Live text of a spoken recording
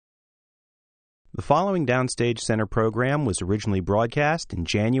The following Downstage Center program was originally broadcast in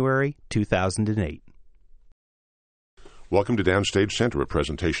January 2008. Welcome to Downstage Center, a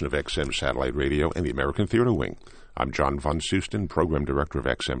presentation of XM Satellite Radio and the American Theater Wing. I'm John von Soosten, Program Director of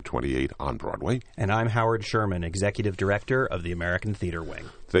XM 28 on Broadway. And I'm Howard Sherman, Executive Director of the American Theater Wing.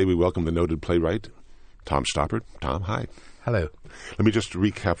 Today we welcome the noted playwright, Tom Stoppard. Tom, hi. Hello. Let me just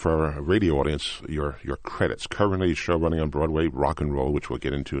recap for our radio audience your credits. Currently, show running on Broadway, Rock and Roll, which we'll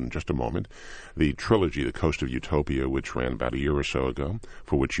get into in just a moment. The trilogy, The Coast of Utopia, which ran about a year or so ago,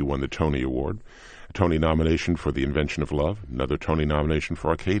 for which you won the Tony Award. A Tony nomination for The Invention of Love. Another Tony nomination for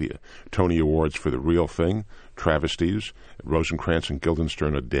Arcadia. Tony Awards for The Real Thing, Travesties, Rosencrantz and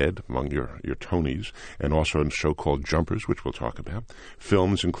Guildenstern Are Dead, among your Tonys, and also a show called Jumpers, which we'll talk about.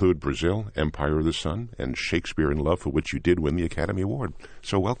 Films include Brazil, Empire of the Sun, and Shakespeare in Love, for which you did win the Academy Award.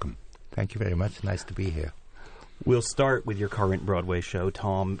 So welcome. Thank you very much. Nice to be here. We'll start with your current Broadway show,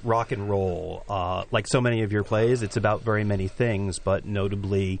 Tom, Rock and Roll. Like so many of your plays, it's about very many things, but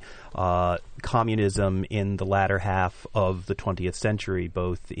notably communism in the latter half of the 20th century,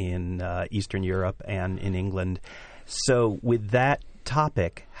 both in Eastern Europe and in England. So with that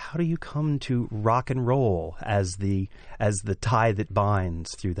topic, how do you come to rock and roll as the tie that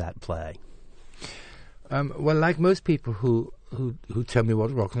binds through that play? Well, like most people who tell me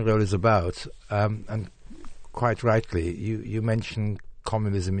what rock and roll is about, and quite rightly, you mentioned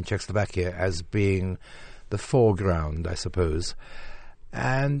communism in Czechoslovakia as being the foreground, I suppose.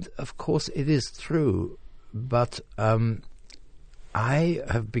 And, of course, it is true. But I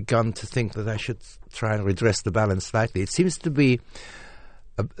have begun to think that I should try and redress the balance slightly. It seems to be,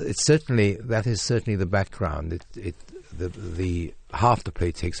 that is certainly the background. The half the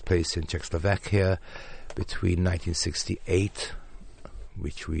play takes place in Czechoslovakia between 1968,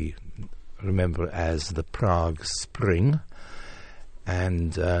 which we remember as the Prague Spring,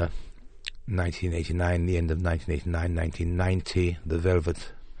 and 1989, the end of 1989, 1990, the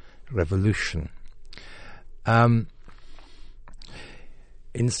Velvet Revolution. In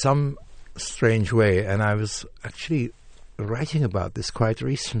some strange way, and I was actually writing about this quite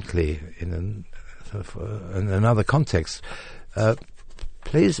recently in another context,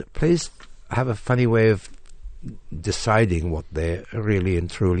 plays have a funny way of deciding what they're really and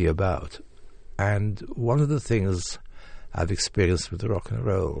truly about. And one of the things I've experienced with rock and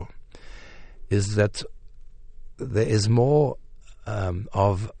roll is that there is more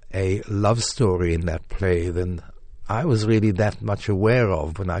of a love story in that play than I was really that much aware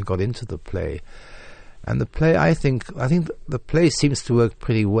of when I got into the play. And the play, I think the play seems to work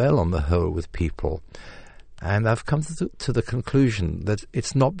pretty well on the whole with people. And I've come to the conclusion that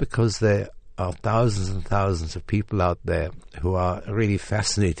it's not because there are thousands and thousands of people out there who are really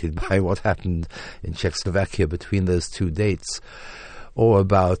fascinated by what happened in Czechoslovakia between those two dates, or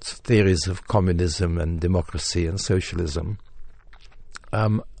about theories of communism and democracy and socialism.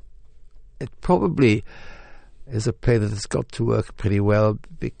 It probably is a play that has got to work pretty well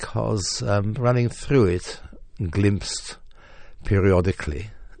because running through it, glimpsed periodically,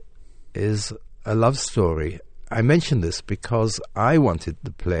 is a love story. I mention this because I wanted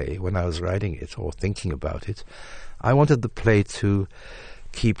the play, when I was writing it or thinking about it, I wanted the play to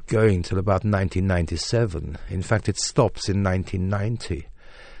keep going till about 1997. In fact, it stops in 1990.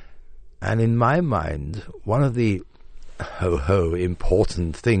 And in my mind, one of the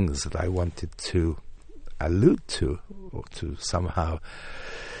important things that I wanted to allude to, or to somehow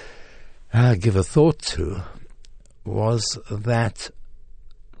give a thought to, was that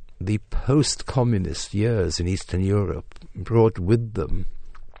the post-communist years in Eastern Europe brought with them,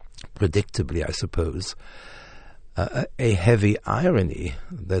 predictably I suppose, a heavy irony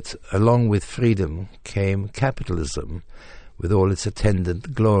that along with freedom came capitalism, with all its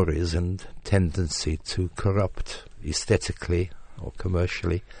attendant glories and tendency to corrupt aesthetically or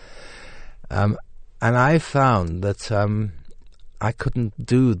commercially. And I found that I couldn't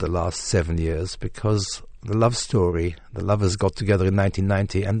do the last 7 years because the love story, the lovers got together in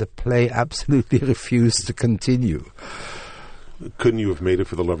 1990 and the play absolutely refused to continue. Couldn't you have made it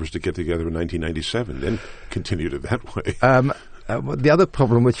for the lovers to get together in 1997, then continued it that way? The other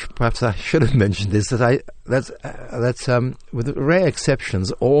problem, which perhaps I should have mentioned, is that with rare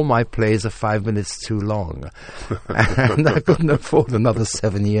exceptions, all my plays are 5 minutes too long, and I couldn't afford another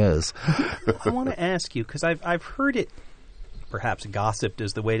 7 years. I want to ask you, because I've heard it, perhaps gossiped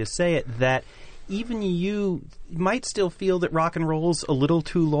is the way to say it, that even you might still feel that rock and roll's a little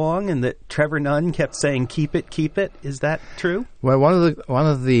too long, and that Trevor Nunn kept saying, keep it, keep it. Is that true? Well, one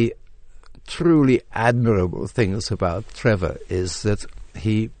of the truly admirable things about Trevor is that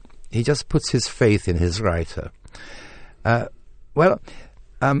he just puts his faith in his writer. Well,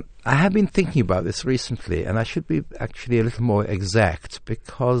 I have been thinking about this recently, and I should be actually a little more exact,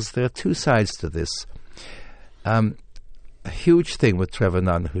 because there are two sides to this. A huge thing with Trevor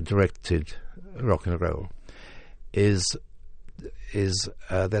Nunn, who directed Rock and Roll, is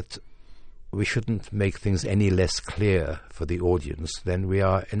that we shouldn't make things any less clear for the audience than we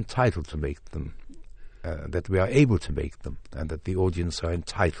are entitled to make them, that we are able to make them, and that the audience are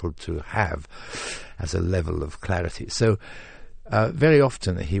entitled to have as a level of clarity. So very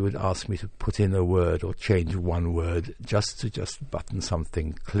often he would ask me to put in a word or change one word just to button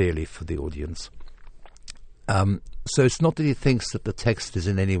something clearly for the audience. So it's not that he thinks that the text is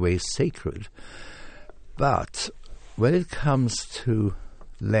in any way sacred, but when it comes to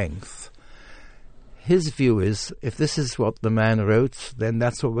length, his view is, if this is what the man wrote, then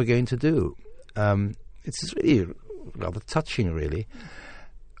that's what we're going to do. It's really rather touching, really.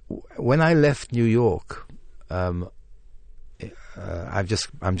 When I left New York, I'm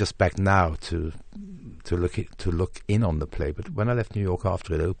just back now to look in on the play. But when I left New York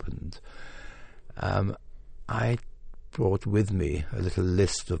after it opened, I brought with me a little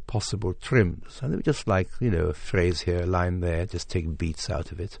list of possible trims, and they were just like, a phrase here, a line there, just take beats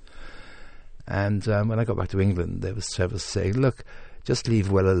out of it. And when I got back to England, there was several saying, "Look, just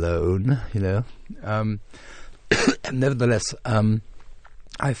leave well alone," And nevertheless,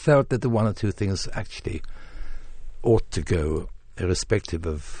 I felt that the one or two things actually ought to go, irrespective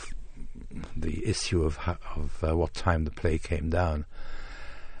of the issue of what time the play came down.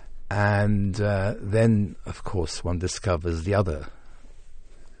 And then, of course, one discovers the other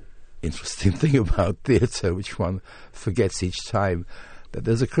interesting thing about theatre, which one forgets each time, that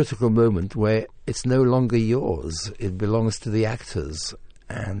there's a critical moment where it's no longer yours. It belongs to the actors.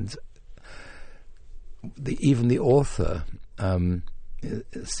 And even the author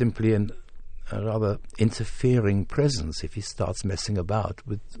is simply a rather interfering presence if he starts messing about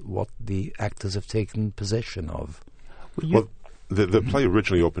with what the actors have taken possession of. Well, the play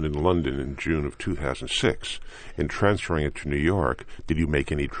originally opened in London in June of 2006. In transferring it to New York, did you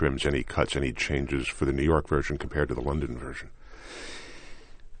make any trims, any cuts, any changes for the New York version compared to the London version?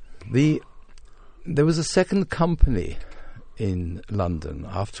 There was a second company in London.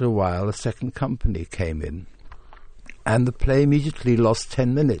 After a while, a second company came in, and the play immediately lost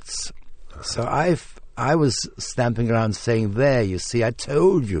 10 minutes. So I was stamping around saying, "There, you see, I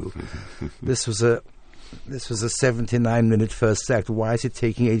told you." This was a 79-minute first act. Why is it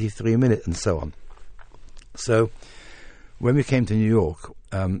taking 83 minutes, and so on? So when we came to New York,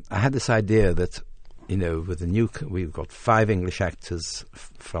 I had this idea that, with the we've got 5 English actors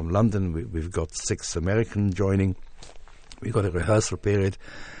from London. We've got 6 American joining. We've got a rehearsal period,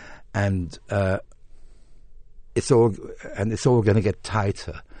 and it's all going to get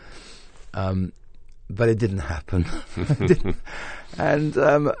tighter. But it didn't happen. And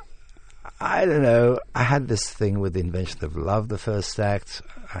I don't know. I had this thing with The Invention of Love, the first act.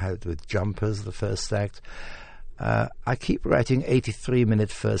 I had it with Jumpers, the first act. I keep writing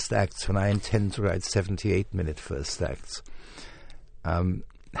 83-minute first acts when I intend to write 78-minute first acts.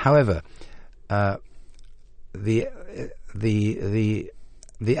 However, the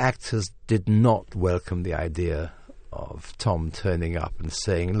actors did not welcome the idea of Tom turning up and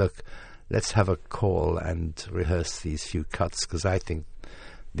saying, "Look, let's have a call and rehearse these few cuts, because I think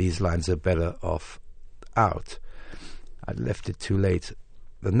these lines are better off out." I left it too late.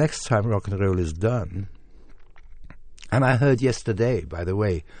 The next time Rock and Roll is done, and I heard yesterday, by the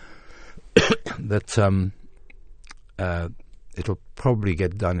way, that it'll probably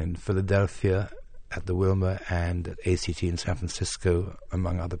get done in Philadelphia at the Wilma and at ACT in San Francisco,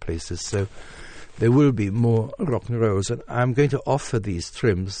 among other places. So there will be more Rock and Rolls, and I'm going to offer these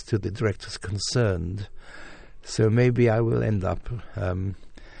trims to the directors concerned. So maybe I will end up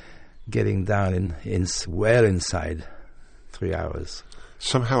getting down well inside 3 hours.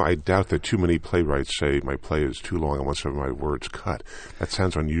 Somehow I doubt that too many playwrights say, "My play is too long, I want some of my words cut." That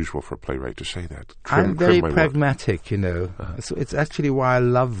sounds unusual for a playwright to say that. I'm very pragmatic, It's actually why I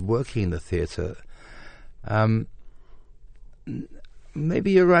love working in the theatre.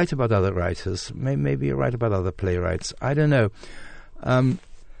 Maybe you're right about other writers. Maybe you're right about other playwrights. I don't know.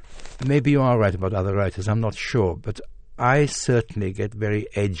 Maybe you are right about other writers. I'm not sure. But I certainly get very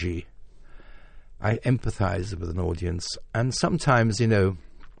edgy. I empathize with an audience. And sometimes, the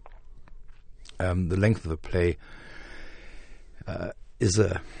length of a play is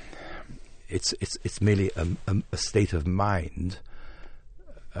it's merely a state of mind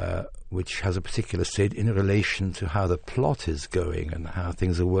which has a particular state in relation to how the plot is going and how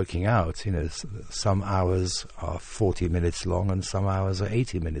things are working out. Some hours are 40 minutes long and some hours are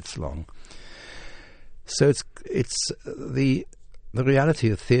 80 minutes long. So it's the the reality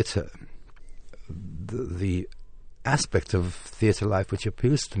of theatre, the aspect of theatre life which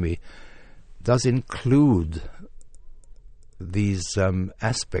appeals to me, does include these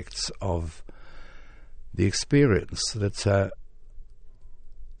aspects of the experience that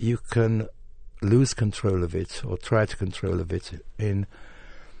you can lose control of it or try to control of it in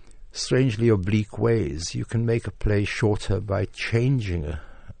strangely oblique ways. You can make a play shorter by changing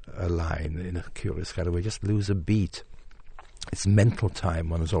a line in a curious kind of way, just lose a beat. It's mental time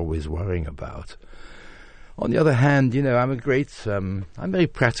one is always worrying about. On the other hand, I'm very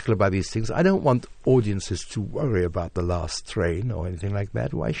practical about these things. I don't want audiences to worry about the last train or anything like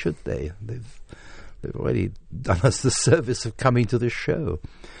that. Why should they? They've already done us the service of coming to the show.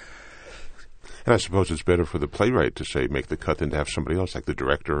 And I suppose it's better for the playwright to say, make the cut, than to have somebody else, like the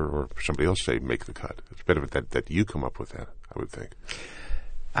director or somebody else, say, make the cut. It's better that you come up with that, I would think.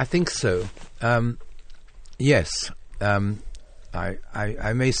 I think so. Yes.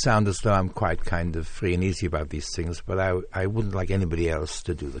 I may sound as though I'm quite kind of free and easy about these things, but I wouldn't like anybody else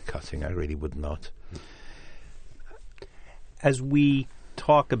to do the cutting. I really would not. As we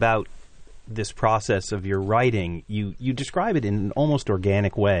talk about this process of your writing, you describe it in an almost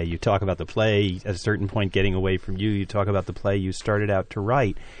organic way. You talk about the play at a certain point getting away from you. You talk about the play you started out to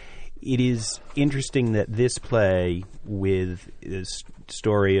write. It is interesting that this play, with this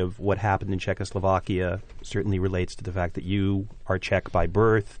story of what happened in Czechoslovakia, certainly relates to the fact that you are Czech by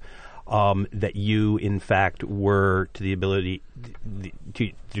birth, that you, in fact, were, to the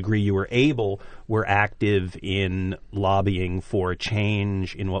degree you were active in lobbying for a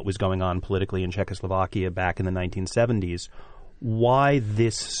change in what was going on politically in Czechoslovakia back in the 1970s. Why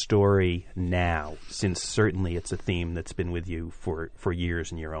this story now, since certainly it's a theme that's been with you for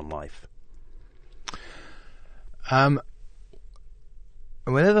years in your own life?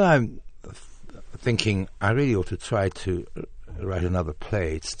 Whenever I'm thinking I really ought to try to write another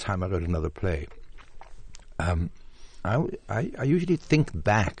play, it's time I wrote another play, I usually think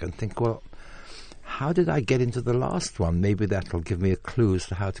back and think, well, how did I get into the last one? Maybe that'll give me a clue as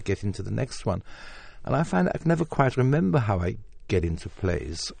to how to get into the next one. And I find I can never quite remember how I get into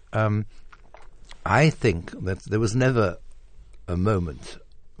plays. I think that there was never a moment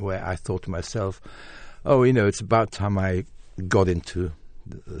where I thought to myself, oh, it's about time I got into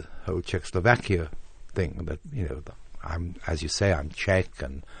the whole Czechoslovakia thing. That, I'm, as you say, I'm Czech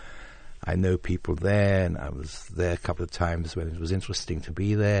and I know people there, and I was there a couple of times when it was interesting to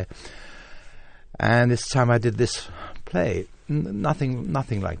be there. And it's time I did this play. Nothing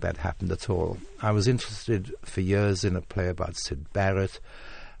like that happened at all. I was interested for years in a play about Syd Barrett.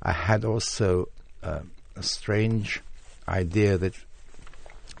 I had also a strange idea that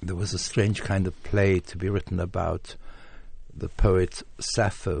there was a strange kind of play to be written about the poet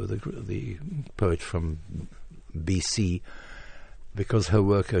Sappho, the poet from BC, because her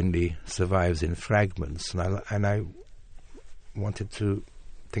work only survives in fragments. And I wanted to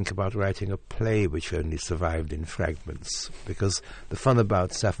think about writing a play which only survived in fragments, because the fun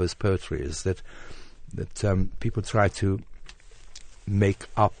about Sappho's poetry is that people try to make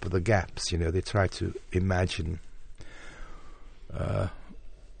up the gaps. They try to imagine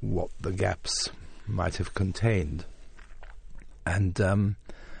what the gaps might have contained. And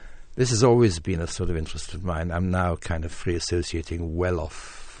this has always been a sort of interest of mine. I'm now kind of free associating well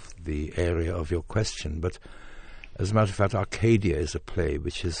off the area of your question, but as a matter of fact, Arcadia is a play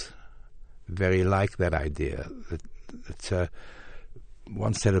which is very like that idea, that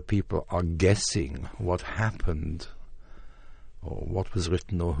one set of people are guessing what happened or what was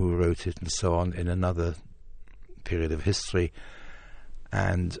written or who wrote it and so on in another period of history.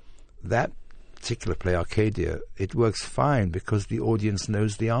 And that particular play, Arcadia, it works fine because the audience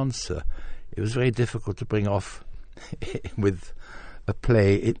knows the answer. It was very difficult to bring off with a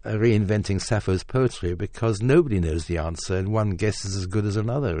play reinventing Sappho's poetry because nobody knows the answer and one guess is as good as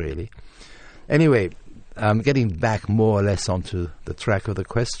another, really. Anyway, getting back more or less onto the track of the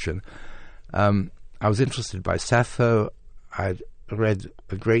question, I was interested by Sappho. I'd read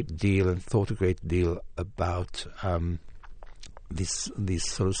a great deal and thought a great deal about these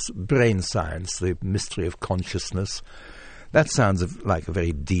sort of brain science, the mystery of consciousness. That sounds like a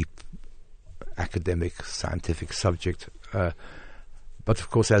very deep academic, scientific subject. But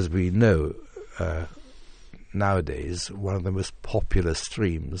of course, as we know, nowadays, one of the most popular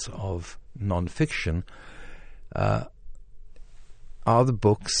streams of non-fiction are the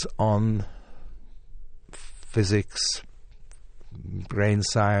books on physics, brain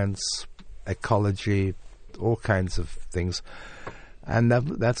science, ecology, all kinds of things. And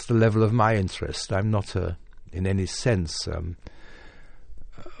that's the level of my interest. I'm not in any sense, a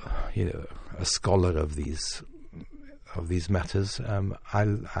scholar of these of these matters.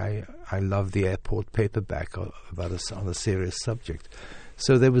 I love the airport paperback about on a serious subject.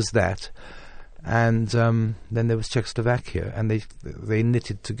 So there was that, and then there was Czechoslovakia, and they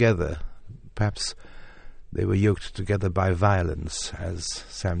knitted together. Perhaps they were yoked together by violence, as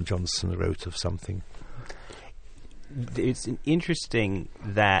Sam Johnson wrote of something. It's interesting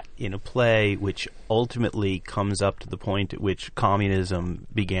that in a play which ultimately comes up to the point at which communism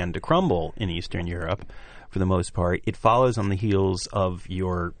began to crumble in Eastern Europe, for the most part, it follows on the heels of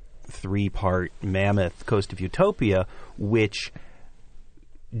your 3-part mammoth Coast of Utopia, which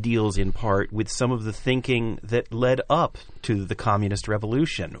deals in part with some of the thinking that led up to the communist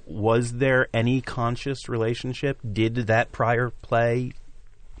revolution. Was there any conscious relationship? Did that prior play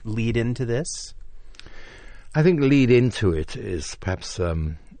lead into this? I think lead into it is perhaps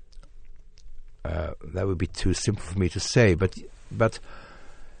that would be too simple for me to say, but it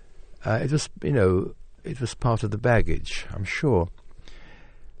was, it was part of the baggage, I'm sure.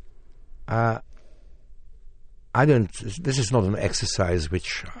 This is not an exercise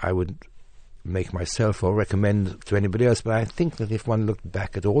which I would make myself or recommend to anybody else, but I think that if one looked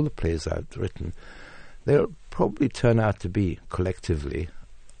back at all the plays I've written, they'll probably turn out to be, collectively,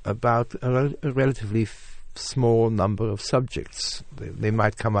 about a relatively small number of subjects. They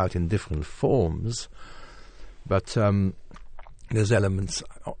might come out in different forms, but there's elements,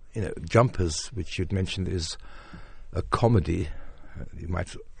 Jumpers, which you'd mentioned, is a comedy, you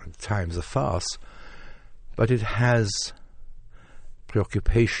might at times a farce, but it has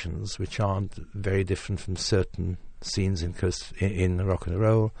preoccupations which aren't very different from certain scenes in Rock and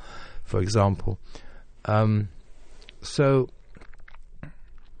Roll, for example. So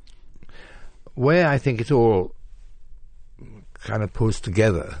where I think it all kind of pulls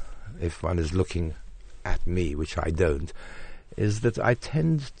together, if one is looking at me, which I don't, is that I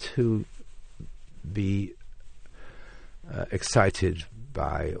tend to be excited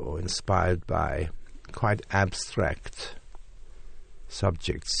by or inspired by quite abstract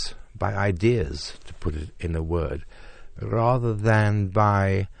subjects, by ideas, to put it in a word, rather than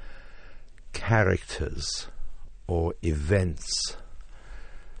by characters or events.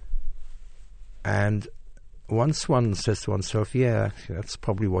 And once one says to oneself, yeah, that's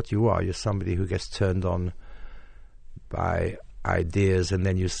probably what you are. You're somebody who gets turned on by ideas, and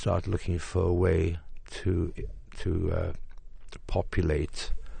then you start looking for a way to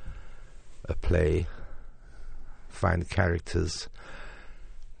populate a play, find characters,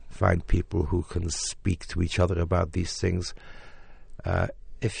 find people who can speak to each other about these things.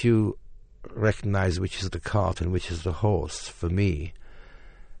 If you recognize which is the cart and which is the horse, for me,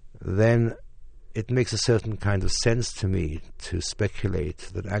 then it makes a certain kind of sense to me to speculate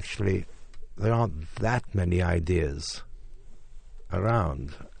that actually there aren't that many ideas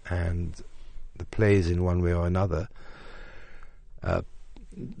around, and the plays, in one way or another,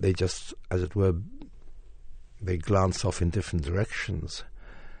 they just, as it were, they glance off in different directions.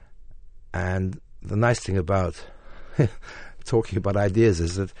 And the nice thing about talking about ideas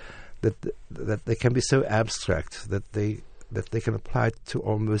is that they can be so abstract that they can apply to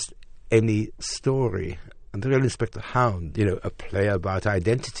almost any story. And The Real Inspector Hound, a play about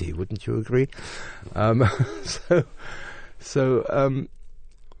identity, wouldn't you agree? So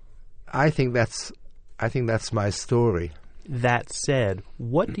I think that's my story. That said,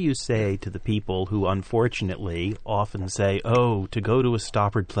 what do you say to the people who unfortunately often say, oh, to go to a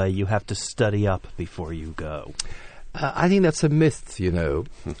Stoppard play, you have to study up before you go? I think that's a myth,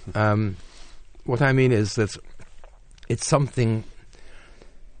 What I mean is that it's something,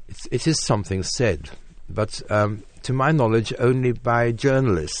 it is something said, but to my knowledge, only by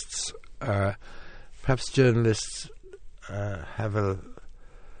journalists. Perhaps journalists have a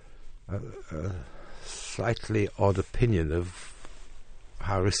slightly odd opinion of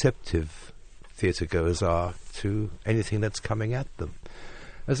how receptive theatre goers are to anything that's coming at them.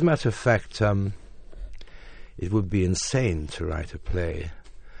 As a matter of fact, it would be insane to write a play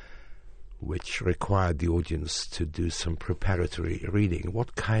which required the audience to do some preparatory reading.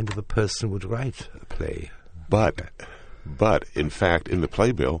 What kind of a person would write a play? But, in fact, in the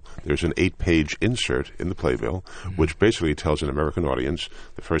playbill, there's an 8-page insert in the playbill, which basically tells an American audience,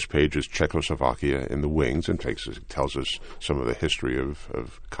 the first page is Czechoslovakia in the wings, and tells us some of the history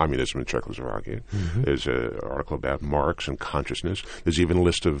of communism in Czechoslovakia. There's an article about Marx and consciousness. There's even a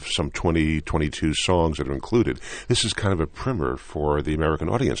list of some 22 songs that are included. This is kind of a primer for the American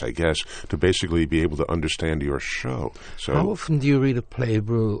audience, I guess, to basically be able to understand your show. So, how often do you read a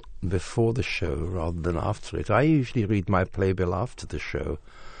playbill before the show rather than after it? I usually read my playbill after the show.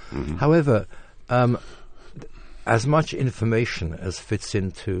 However, as much information as fits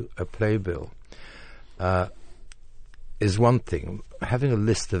into a playbill is one thing. Having a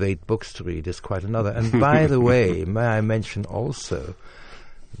list of 8 books to read is quite another. And by the way, may I mention also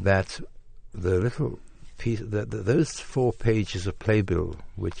that the little piece, those 4 pages of playbill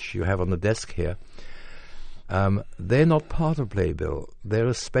which you have on the desk here, they're not part of playbill. They're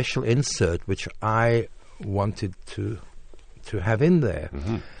a special insert which I wanted to have in there.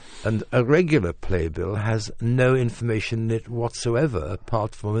 Mm-hmm. And a regular playbill has no information in it whatsoever,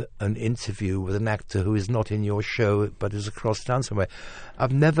 apart from an interview with an actor who is not in your show but is across town somewhere.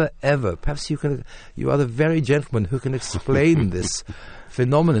 I've never ever, perhaps you are the very gentleman who can explain this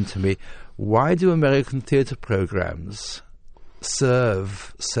phenomenon to me. Why do American theatre programs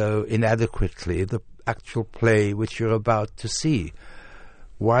serve so inadequately the actual play which you're about to see?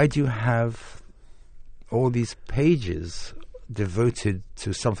 Why do you have all these pages devoted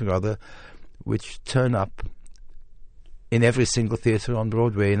to something or other which turn up in every single theatre on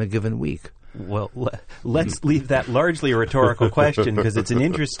Broadway in a given week? Well, let's leave that largely a rhetorical question because it's an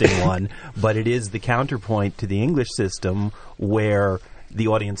interesting one, but it is the counterpoint to the English system where the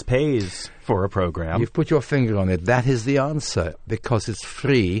audience pays for a program. You've put your finger on it. That is the answer, because it's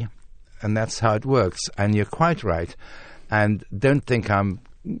free, and that's how it works. And you're quite right. And don't think I'm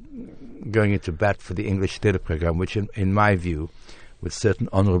going into bat for the English theatre program, which in my view, with certain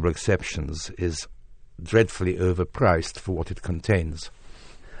honourable exceptions, is dreadfully overpriced for what it contains.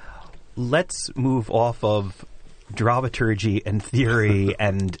 Let's move off of dramaturgy and theory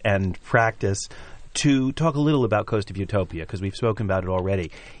and practice to talk a little about Coast of Utopia, because we've spoken about it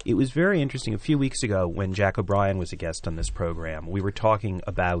already. It was very interesting. A few weeks ago when Jack O'Brien was a guest on this program, we were talking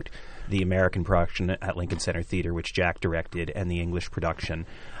about the American production at Lincoln Center Theatre, which Jack directed, and the English production.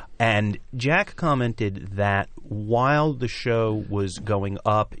 And Jack commented that while the show was going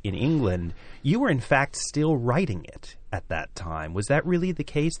up in England, you were in fact still writing it at that time. Was that really the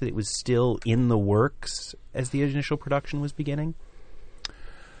case, that it was still in the works as the initial production was beginning?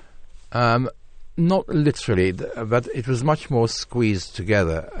 Not literally, but it was much more squeezed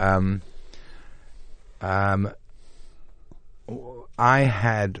together. I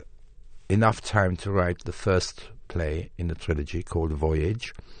had enough time to write the first play in the trilogy called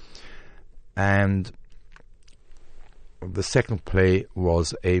Voyage, and the second play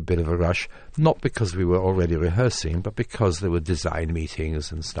was a bit of a rush, not because we were already rehearsing, but because there were design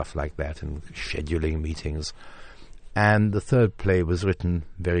meetings and stuff like that, and scheduling meetings. And the third play was written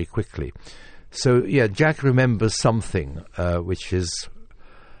very quickly. So, yeah, Jack remembers something which is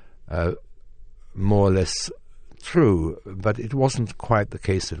more or less true, but it wasn't quite the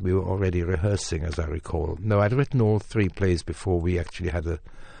case that we were already rehearsing, as I recall. No, I'd written all 3 plays before we actually had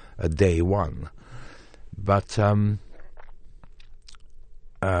a day one. But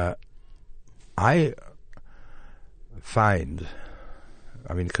I find,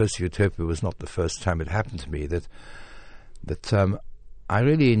 I mean, Coast of Utopia was not the first time it happened to me, that I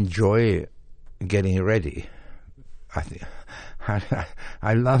really enjoy getting ready.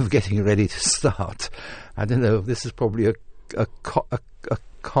 I love getting ready to start. I don't know, this is probably a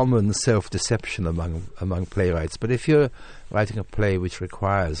common self-deception among playwrights, but if you're writing a play which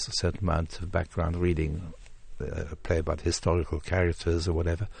requires a certain amount of background reading, a play about historical characters or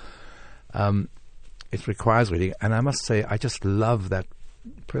whatever, it requires reading. And I must say, I just love that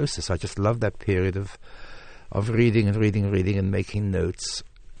process. I just love that period of reading and making notes.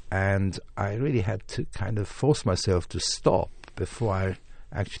 And I really had to kind of force myself to stop before I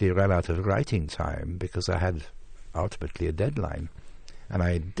actually ran out of writing time, because I had ultimately a deadline. And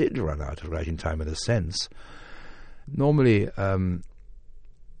I did run out of writing time in a sense. Normally,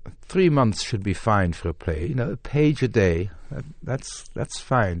 3 months should be fine for a play. You know, a page a day, that's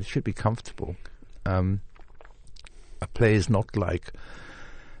fine. It should be comfortable. A play is not like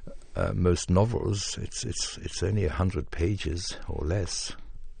most novels. It's only 100 pages or less.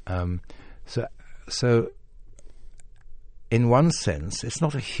 So in one sense, it's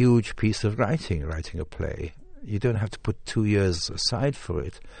not a huge piece of writing a play. You don't have to put 2 years aside for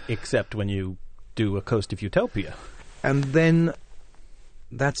it. Except when you do A Coast of Utopia. And then,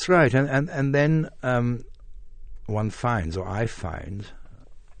 that's right, and then one finds, or I find,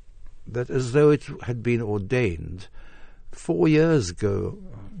 that as though it had been ordained, 4 years go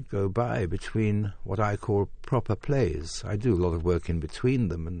by between what I call proper plays. I do a lot of work in between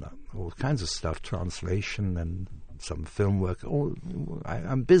them and all kinds of stuff, translation and some film work.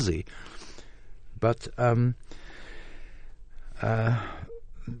 I'm busy. But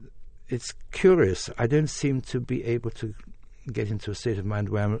it's curious. I don't seem to be able to get into a state of mind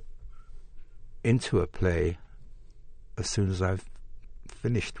where I'm into a play as soon as I've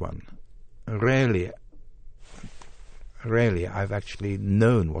finished one. Rarely I've actually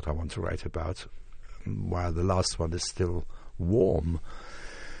known what I want to write about while the last one is still warm.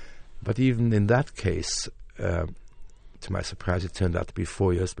 But even in that case, to my surprise, it turned out to be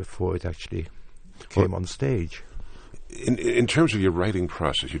 4 years before it actually came on stage. In terms of your writing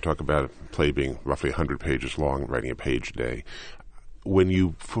process, you talk about a play being roughly 100 pages long, writing a page a day. When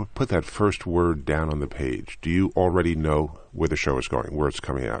you put that first word down on the page, do you already know where the show is going, where it's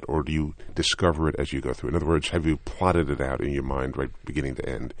coming out, or do you discover it as you go through? In other words, have you plotted it out in your mind right beginning to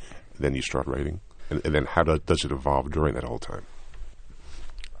end, then you start writing? And then how does it evolve during that whole time?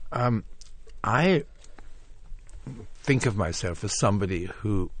 I think of myself as somebody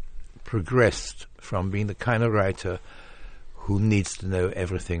who progressed from being the kind of writer who needs to know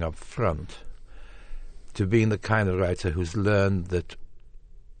everything up front to being the kind of writer who's learned that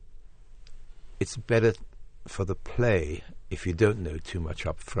it's better for the play if you don't know too much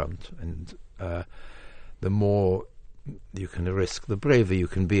up front, and the more you can risk, the braver you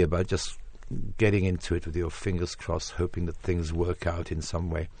can be about just getting into it with your fingers crossed, hoping that things work out in some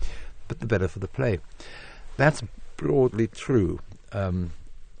way, but the better for the play. That's broadly true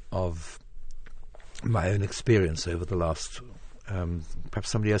of my own experience over the last. Perhaps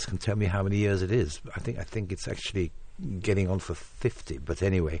somebody else can tell me how many years it is. I think it's actually getting on for 50. But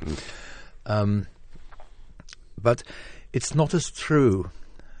anyway, but it's not as true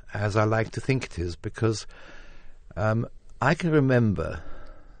as I like to think it is, because I can remember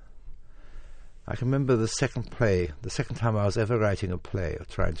the second time I was ever writing a play or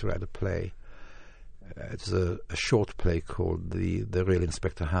trying to write a play. It's a short play called The Real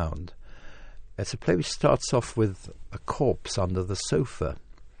Inspector Hound. It's a play which starts off with a corpse under the sofa.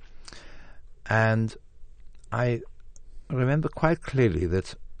 And I remember quite clearly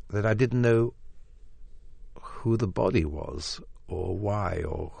that I didn't know who the body was, or why,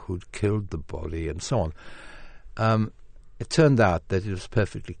 or who'd killed the body, and so on. It turned out that it was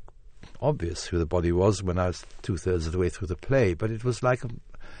perfectly obvious who the body was when I was 2/3 of the way through the play, but it was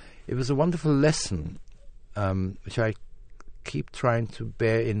it was a wonderful lesson, which I keep trying to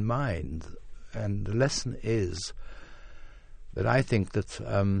bear in mind. And the lesson is that I think that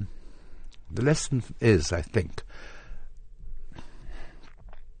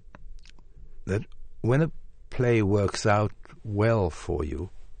that when a play works out well for you,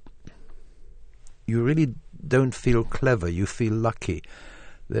 you really don't feel clever, you feel lucky.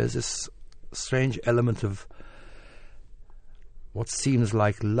 There's this strange element of what seems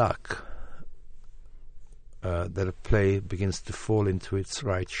like luck, that a play begins to fall into its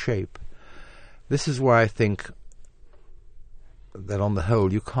right shape. This is why I think that on the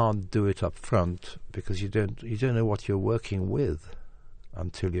whole you can't do it up front, because you don't know what you're working with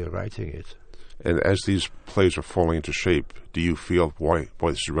until you're writing it. And as these plays are falling into shape, do you feel, boy,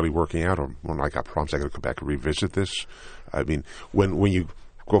 this is really working out, or when I got problems, I got to come back and revisit this? I mean, when you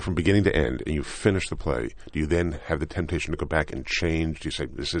go from beginning to end and you finish the play, do you then have the temptation to go back and change? Do you say,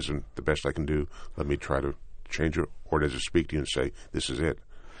 this isn't the best I can do, let me try to change it? Or does it speak to you and say, this is it?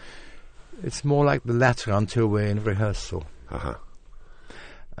 It's more like the latter until we're in rehearsal. Uh-huh.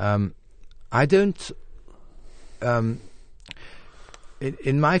 I don't...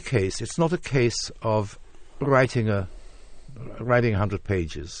 in my case, it's not a case of writing 100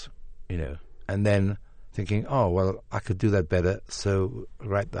 pages, and then thinking, oh, well, I could do that better, so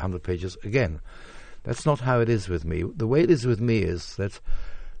write the 100 pages again. That's not how it is with me. The way it is with me is that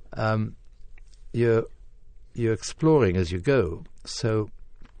you're exploring as you go. So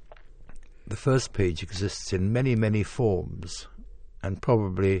the first page exists in many, many forms, and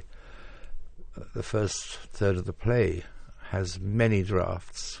probably the first third of the play has many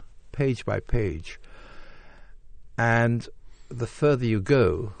drafts, page by page. And the further you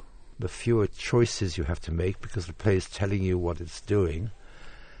go, the fewer choices you have to make, because the play is telling you what it's doing.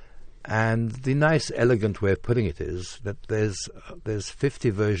 And the nice, elegant way of putting it is that there's 50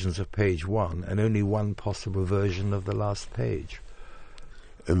 versions of page one and only one possible version of the last page.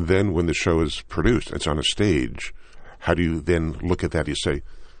 And then when the show is produced, it's on a stage, how do you then look at that? You say,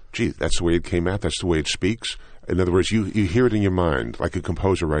 gee, that's the way it came out, that's the way it speaks? In other words, you hear it in your mind, like a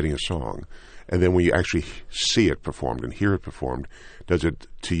composer writing a song, and then when you actually see it performed and hear it performed, does it,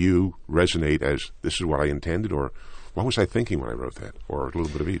 to you, resonate as, this is what I intended, or what was I thinking when I wrote that, or a little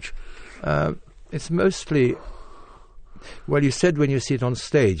bit of each? It's mostly, well, you said when you see it on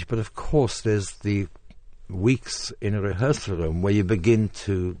stage, but of course there's the weeks in a rehearsal room where you begin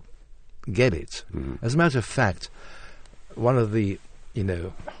to get it. Mm-hmm. As a matter of fact, one of the,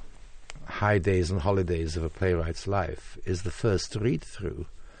 high days and holidays of a playwright's life is the first read-through.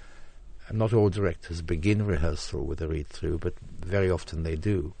 And not all directors begin rehearsal with a read-through, but very often they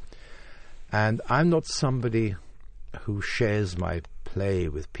do. And I'm not somebody who shares my play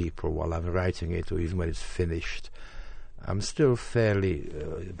with people while I'm writing it, or even when it's finished, I'm still fairly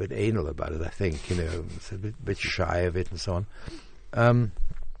a bit anal about it, I think, it's a bit shy of it and so on.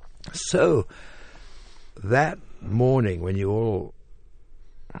 So that morning when you all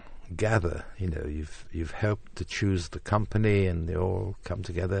gather, you've helped to choose the company, and they all come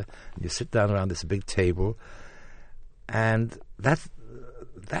together, and you sit down around this big table, and that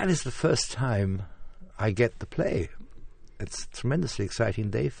is the first time I get the play. It's a tremendously exciting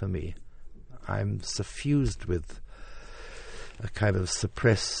day for me. I'm suffused with a kind of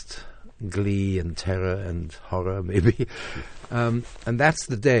suppressed glee and terror and horror, maybe. And that's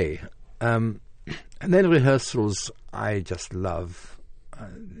the day. And then rehearsals, I just love.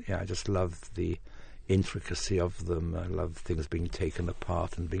 I just love the intricacy of them. I love things being taken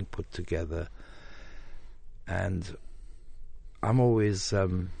apart and being put together. And I'm always...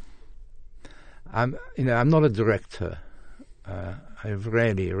 I'm not a director. I've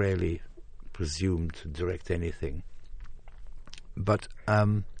rarely presumed to direct anything. But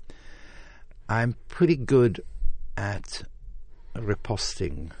I'm pretty good at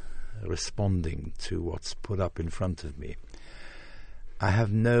responding to what's put up in front of me.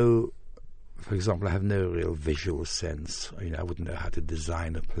 For example, I have no real visual sense. I wouldn't know how to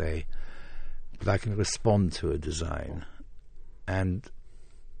design a play, but I can respond to a design. And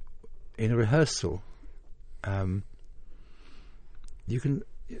in a rehearsal, you can,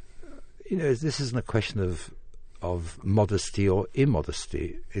 this isn't a question of modesty or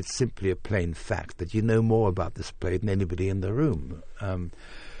immodesty. It's simply a plain fact that you know more about this play than anybody in the room.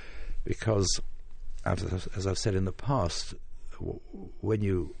 Because, as I've said in the past, when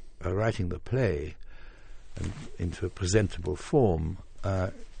you are writing the play into a presentable form,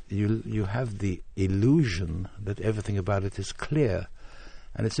 you have the illusion that everything about it is clear,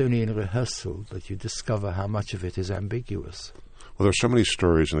 and it's only in a rehearsal that you discover how much of it is ambiguous. Well, there's so many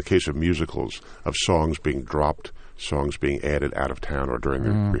stories in the case of musicals of songs being dropped, songs being added out of town or during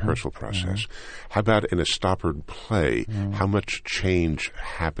the rehearsal process. How about in a stoppered play? How much change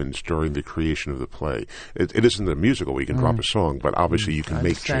happens during the creation of the play? It isn't a musical where you can drop a song, but obviously you can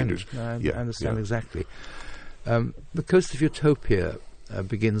make changes. I understand exactly. The Coast of Utopia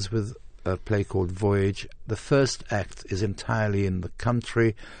begins with a play called Voyage. The first act is entirely in the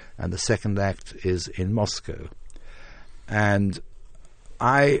country, and the second act is in Moscow. And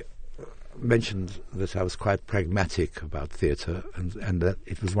I mentioned that I was quite pragmatic about theatre, and that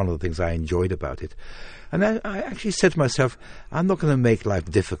it was one of the things I enjoyed about it. And I actually said to myself, I'm not going to make life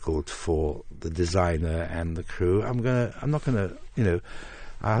difficult for the designer and the crew.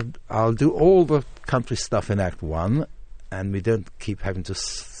 I'll do all the country stuff in Act 1, and we don't keep having to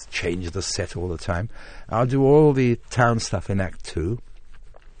change the set all the time. I'll do all the town stuff in Act 2.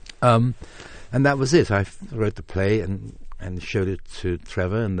 And that was it. I wrote the play and showed it to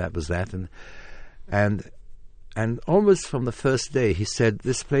Trevor, and that was that. And almost from the first day, he said,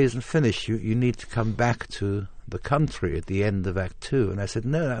 "This play isn't finished. You need to come back to the country at the end of Act 2." And I said,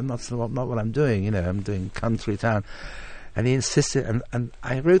 "No, I'm not what I'm doing. I'm doing country town." And he insisted, and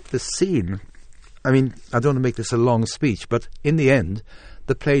I wrote the scene. I mean, I don't want to make this a long speech, but in the end,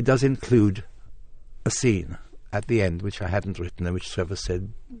 the play does include a scene at the end, which I hadn't written and which Trevor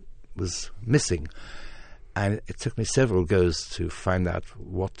said was missing. And it took me several goes to find out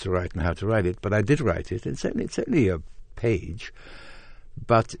what to write and how to write it, but I did write it. It's only a page,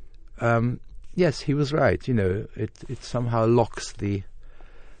 but yes, he was right. It somehow locks the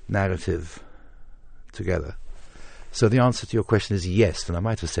narrative together. So the answer to your question is yes, and I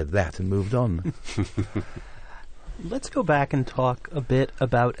might have said that and moved on. Let's go back and talk a bit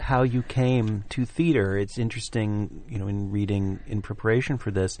about how you came to theater. It's interesting, in reading in preparation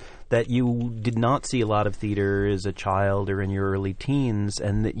for this, that you did not see a lot of theater as a child or in your early teens,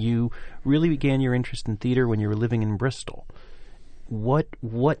 and that you really began your interest in theater when you were living in Bristol. What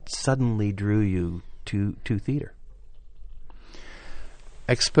suddenly drew you to theater?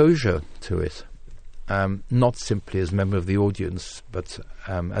 Exposure to it. Not simply as a member of the audience, but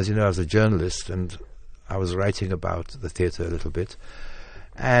as you know, as a journalist, and I was writing about the theatre a little bit.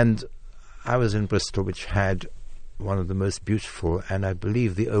 And I was in Bristol, which had one of the most beautiful and I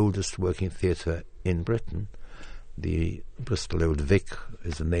believe the oldest working theatre in Britain. The Bristol Old Vic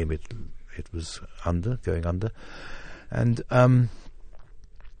is the name it was going under. And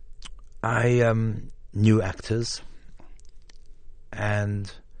I knew actors,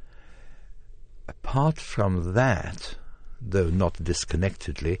 and apart from that, though not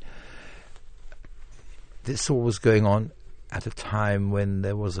disconnectedly, this all was going on at a time when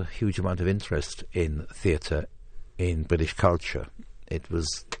there was a huge amount of interest in theatre in British culture. It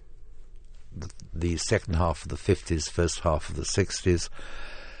was the second half of the 50s, first half of the 60s,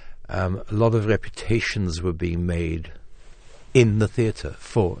 a lot of reputations were being made in the theatre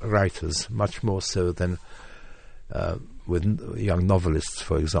for writers, much more so than with young novelists,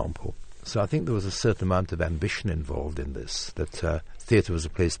 for example. So I think there was a certain amount of ambition involved in this, that theatre was a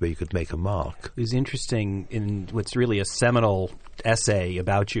place where you could make a mark. It was interesting in what's really a seminal essay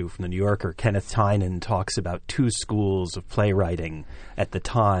about you from the New Yorker. Kenneth Tynan talks about two schools of playwriting at the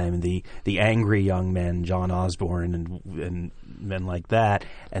time, the angry young men, John Osborne and men like that,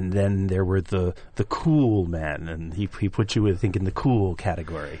 and then there were the cool men, and he put you, I think, in the cool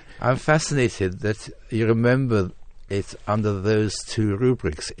category. I'm fascinated that you remember it under those two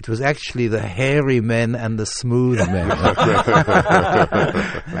rubrics. It was actually the hairy men and the smooth men.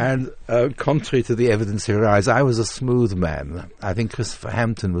 And contrary to the evidence here, I was a smooth man. I think Christopher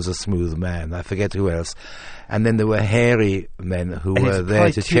Hampton was a smooth man. I forget who else. And then there were hairy men who were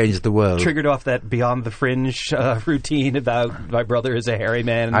there to change the world. Triggered off that Beyond the Fringe routine about my brother is a hairy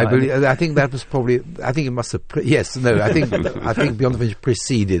man. I think that was probably. I think it must have. I think Beyond the Fringe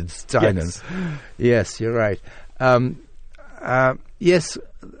preceded Tynan. Yes, you're right. Yes,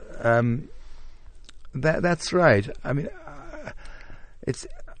 that's right. I mean,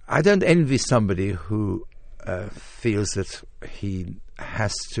 I don't envy somebody who feels that he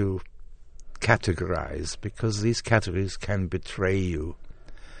has to categorize, because these categories can betray you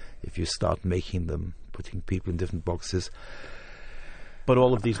if you start making them, putting people in different boxes. But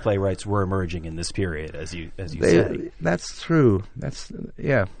all of these playwrights were emerging in this period, as you say. That's true. That's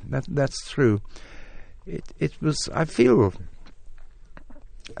true. It was. I feel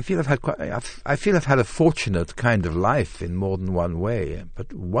I've had a fortunate kind of life in more than one way.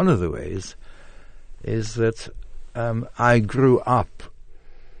 But one of the ways is that I grew up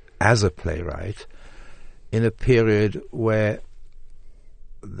as a playwright in a period where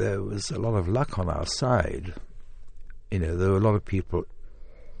there was a lot of luck on our side. You know, there were a lot of people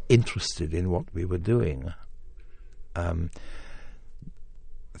interested in what we were doing.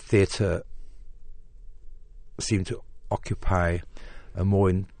 Theatre seemed to occupy a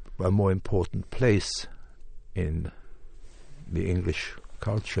more important place in the English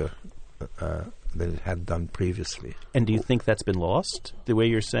culture than it had done previously. And do you think that's been lost? The way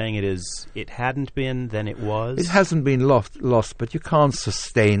you're saying it is, it hadn't been, then it was? It hasn't been lost, but you can't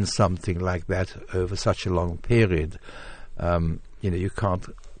sustain something like that over such a long period. You can't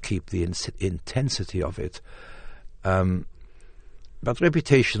keep the intensity of it. But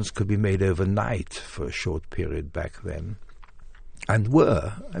reputations could be made overnight for a short period back then, and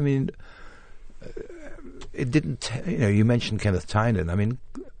were. I mean, it didn't. You mentioned Kenneth Tynan. I mean,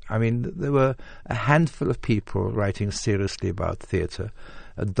 there were a handful of people writing seriously about theatre,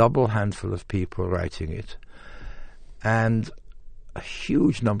 a double handful of people writing it, and a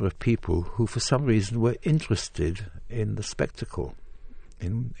huge number of people who, for some reason, were interested in the spectacle,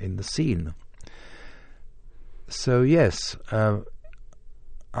 in the scene. So yes.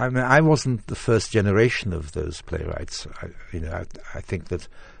 I mean, I wasn't the first generation of those playwrights. I think that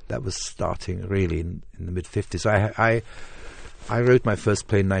was starting really in the mid-50s. I wrote my first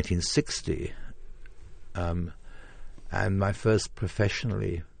play in 1960, and my first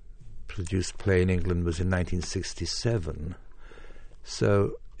professionally produced play in England was in 1967.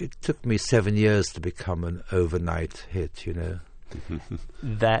 So it took me 7 years to become an overnight hit,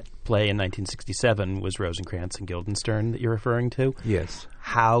 That play in 1967 was Rosencrantz and Guildenstern that you're referring to? Yes.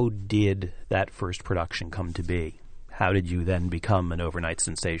 How did that first production come to be? How did you then become an overnight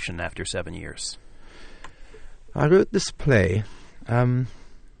sensation after 7 years? I wrote this play. Actually,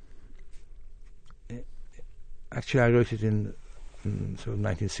 I wrote it in sort of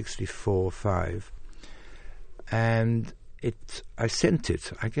 1964-5. And I sent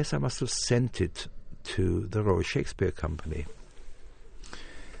it. I guess I must have sent it to the Royal Shakespeare Company.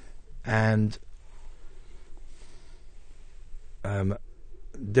 And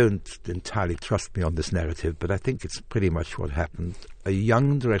don't entirely trust me on this narrative, but I think it's pretty much what happened. A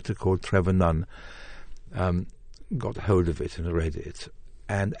young director called Trevor Nunn got hold of it and read it.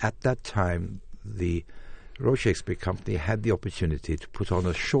 And at that time, the Royal Shakespeare Company had the opportunity to put on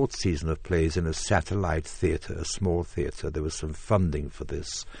a short season of plays in a satellite theatre, a small theatre. There was some funding for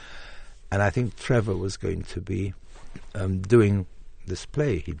this. And I think Trevor was going to be doing this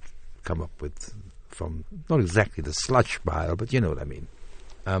play. He'd come up with, from not exactly the sludge pile, but you know what I mean.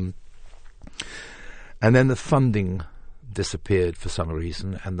 And then the funding disappeared for some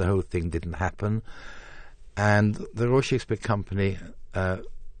reason, and the whole thing didn't happen. And the Royal Shakespeare Company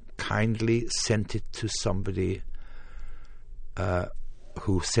kindly sent it to somebody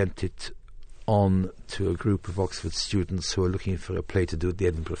who sent it on to a group of Oxford students who were looking for a play to do at the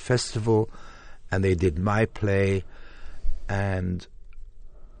Edinburgh Festival, and they did my play, and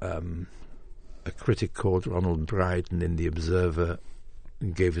a critic called Ronald Brydon in The Observer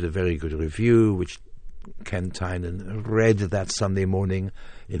gave it a very good review, which Ken Tynan read that Sunday morning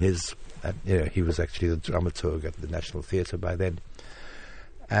in his... he was actually the dramaturg at the National Theatre by then.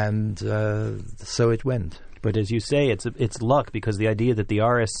 And so it went. But as you say, it's luck, because the idea that the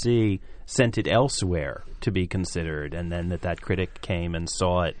RSC sent it elsewhere to be considered, and then that critic came and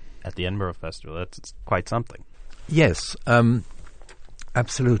saw it at the Edinburgh Festival, that's quite something. Yes,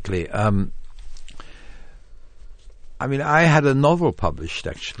 absolutely. I mean, I had a novel published,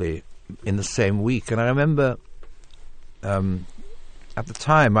 actually, in the same week, and I remember at the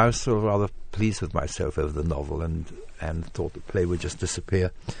time I was sort of rather pleased with myself over the novel and thought the play would just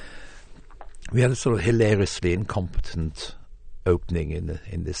disappear. We had a sort of hilariously incompetent opening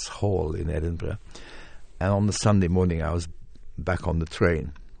in this hall in Edinburgh, and on the Sunday morning I was back on the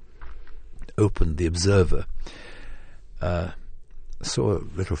train, opened The Observer, saw a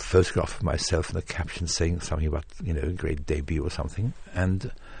little photograph of myself and a caption saying something about, a great debut or something,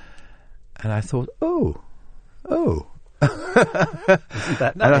 and I thought, oh. Isn't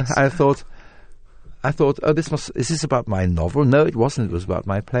that nice? And I thought, oh, is this about my novel? No, it wasn't. It was about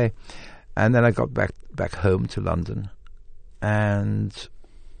my play. And then I got back home to London, and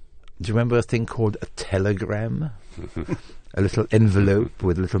do you remember a thing called a telegram? A little envelope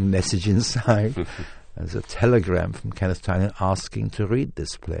with a little message inside. There's a telegram from Kenneth Tynan asking to read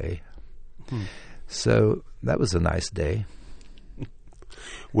this play. So that was a nice day.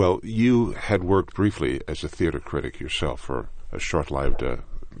 Well, you had worked briefly as a theatre critic yourself for a short-lived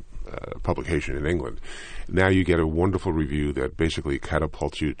publication in England. Now you get a wonderful review that basically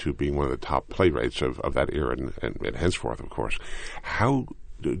catapults you to being one of the top playwrights of that era and henceforth, of course. How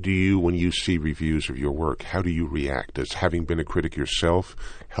do you, when you see reviews of your work, how do you react? Does having been a critic yourself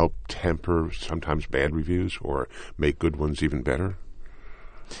help temper sometimes bad reviews or make good ones even better?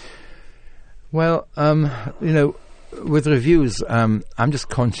 Well, with reviews, I'm just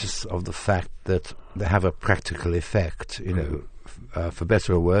conscious of the fact that they have a practical effect. For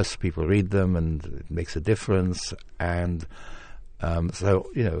better or worse, people read them and it makes a difference. And so,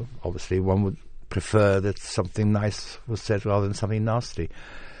 obviously one would prefer that something nice was said rather than something nasty.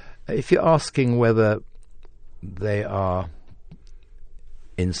 If you're asking whether they are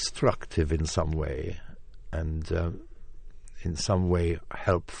instructive in some way and in some way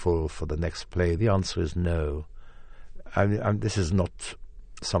helpful for the next play, the answer is no. This is not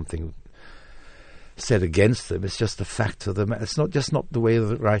something said against them. It's just a fact of them. It's not the way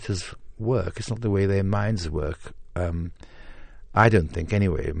the writers work. It's not the way their minds work. I don't think,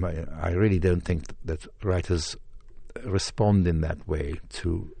 anyway. I really don't think that writers respond in that way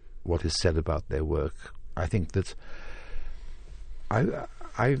to what is said about their work. I think that I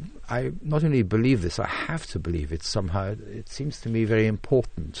not only believe this, I have to believe it somehow. It seems to me very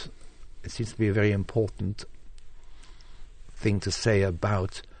important. It seems to be a very important thing to say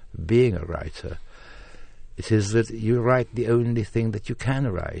about being a writer. It is that you write the only thing that you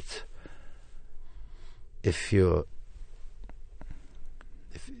can write. If you're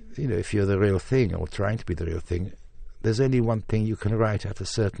the real thing, or trying to be the real thing, there's only one thing you can write at a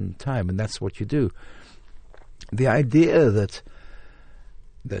certain time, and that's what you do. The idea that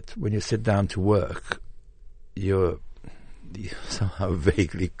when you sit down to work, you're somehow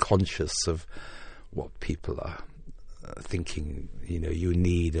vaguely conscious of what people are thinking, you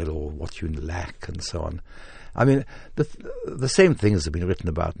need, or what you lack, and so on. I mean, the same things have been written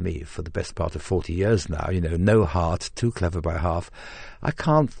about me for the best part of 40 years now. No heart, too clever by half. I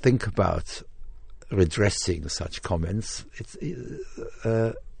can't think about redressing such comments.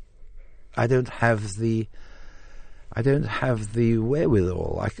 I don't have the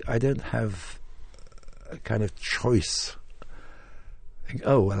wherewithal. I don't have a kind of choice. Think,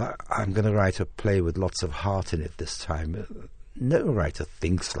 I'm going to write a play with lots of heart in it this time. No writer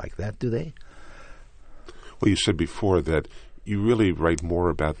thinks like that, do they? Well, you said before that you really write more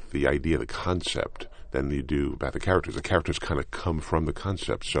about the idea, the concept, than you do about the characters. The characters kind of come from the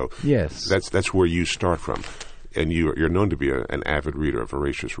concept. So yes, that's where you start from. And you're known to be an avid reader, a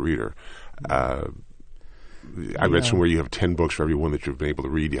voracious reader. I read somewhere you have 10 books for every one that you've been able to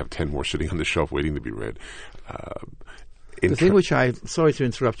read. You have 10 more sitting on the shelf waiting to be read. The thing which sorry to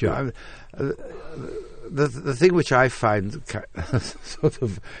interrupt you, the thing which I find sort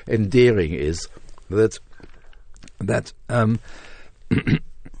of endearing is that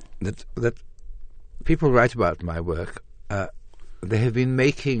people write about my work. They have been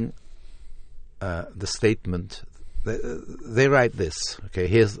making the statement they write this. Okay,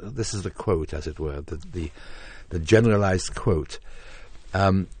 this is the quote, as it were, the generalized quote.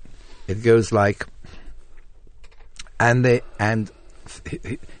 It goes like, and they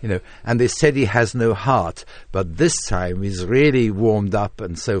said he has no heart, but this time he's really warmed up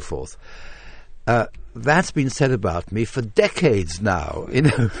and so forth. That's been said about me for decades now,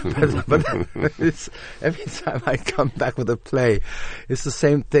 but it's, every time I come back with a play, it's the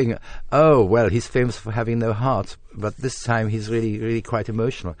same thing. Oh, well, he's famous for having no heart, but this time he's really, really quite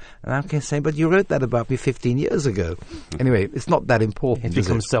emotional. And I'm saying, but you wrote that about me 15 years ago. Anyway, it's not that important. It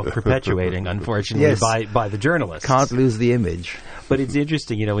becomes self-perpetuating, unfortunately, yes. by the journalists. Can't lose the image. But it's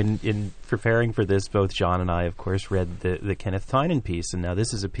interesting, in preparing for this, both John and I, of course, read the Kenneth Tynan piece, and now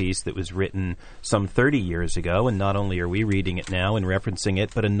this is a piece that was written some 30 years ago, and not only are we reading it now and referencing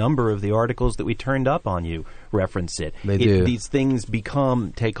it, but a number of the articles that we turned up on you reference it. They do. These things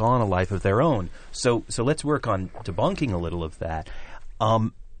take on a life of their own. So let's work on debunking a little of that.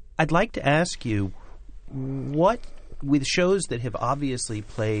 I'd like to ask you, what, with shows that have obviously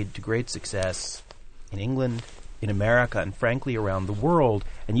played to great success in England, in America, and frankly around the world,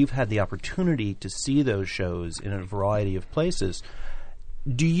 and you've had the opportunity to see those shows in a variety of places,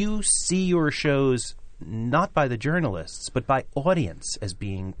 do you see your shows not by the journalists, but by audience as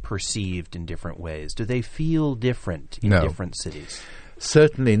being perceived in different ways? Do they feel different in different cities?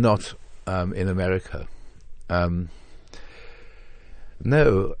 Certainly not in America.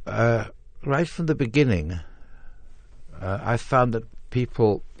 No. Right from the beginning, I found that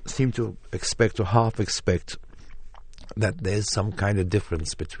people seem to expect or half expect that there's some kind of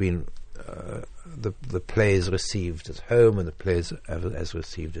difference between the plays received at home and the plays as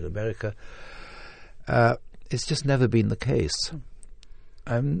received in America. It's just never been the case.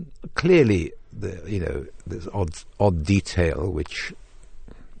 Clearly, there's odd detail which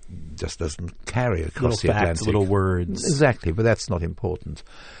just doesn't carry across the Atlantic. Little facts, little words. Exactly, but that's not important.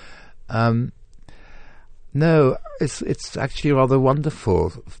 No, it's actually rather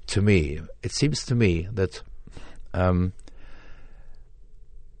wonderful to me. It seems to me that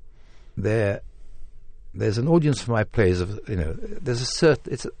there's an audience for my plays. There's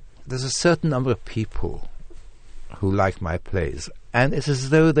a certain number of people who like my plays, and it's as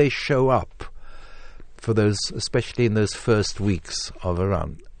though they show up for those, especially in those first weeks of a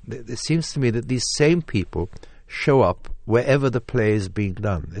run. It seems to me that these same people show up wherever the play is being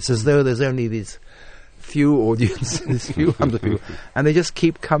done. It's as though there's only these few audiences, few hundred people, and they just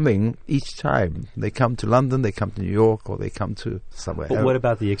keep coming each time. They come to London, they come to New York, or they come to somewhere else. But what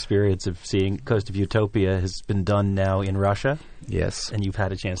about the experience of seeing Coast of Utopia has been done now in Russia? Yes. And you've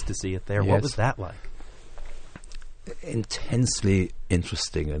had a chance to see it there. Yes. What was that like? Intensely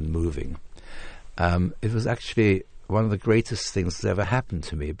interesting and moving. It was actually one of the greatest things that ever happened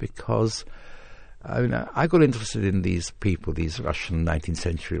to me, because I got interested in these people, these Russian 19th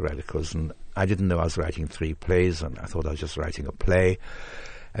century radicals, and I didn't know I was writing 3 plays, and I thought I was just writing a play.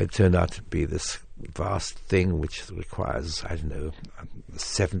 It turned out to be this vast thing which requires,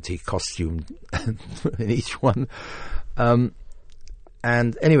 70 costumes in each one. And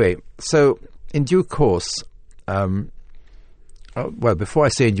anyway, so in due course, before I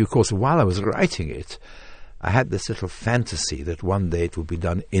say in due course, while I was writing it, I had this little fantasy that one day it would be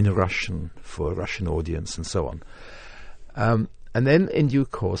done in Russian for a Russian audience and so on. And then in due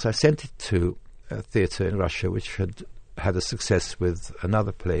course, I sent it to a theatre in Russia which had a success with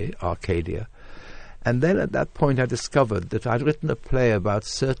another play, Arcadia. And then at that point I discovered that I'd written a play about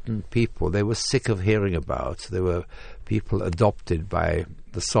certain people they were sick of hearing about. They were people adopted by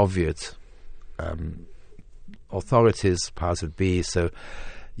the Soviet authorities, powers that be. So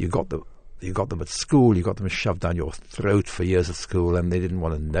you got them at school, you got them shoved down your throat for years at school, and they didn't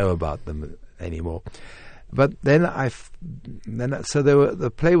want to know about them anymore. But then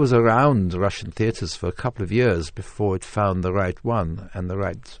the play was around Russian theatres for a couple of years before it found the right one and the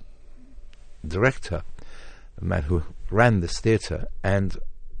right director, the man who ran this theatre. And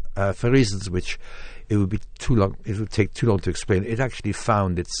for reasons which it would take too long to explain, it actually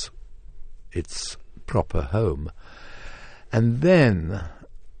found its proper home. And then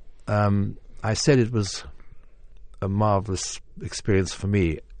I said it was a marvelous experience for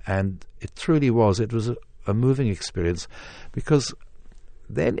me, and it truly was. It was a moving experience, because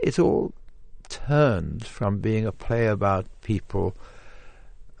then it all turned from being a play about people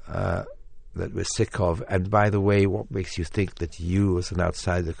that we're sick of, and by the way, what makes you think that you as an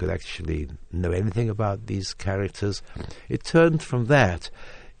outsider could actually know anything about these characters? It turned from that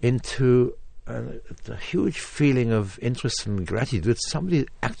into a huge feeling of interest and gratitude. Somebody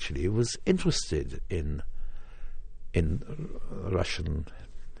actually was interested in Russian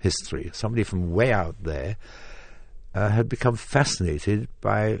history. Somebody from way out there had become fascinated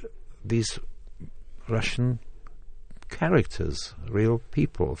by these Russian characters, real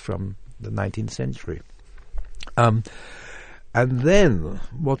people from the 19th century. And then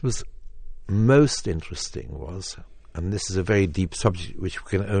what was most interesting was, and this is a very deep subject which we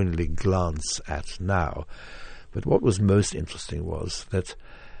can only glance at now, but what was most interesting was that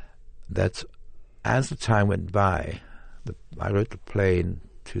as the time went by, I wrote the play in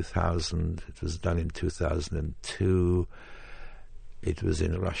 2000, it was done in 2002, it was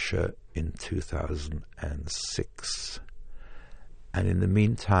in Russia in 2006. And in the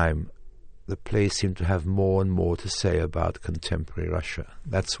meantime, the play seemed to have more and more to say about contemporary Russia.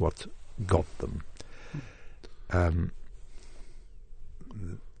 That's what got them.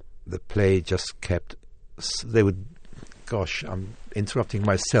 The play just kept... They would... Gosh, I'm interrupting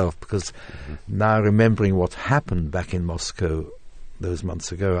myself because now remembering what happened back in Moscow those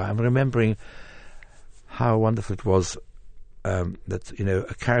months ago, I'm remembering how wonderful it was that,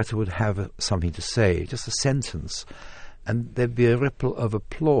 a character would have something to say, just a sentence, and there'd be a ripple of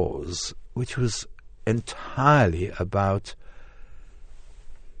applause, which was entirely about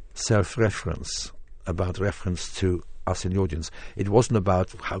self-reference, about reference to us in the audience. It wasn't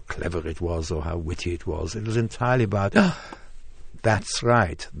about how clever it was or how witty it was. It was entirely about, that's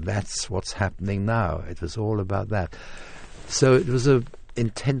right, that's what's happening now. It was all about that. So it was an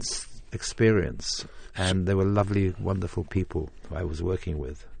intense experience, and there were lovely, wonderful people I was working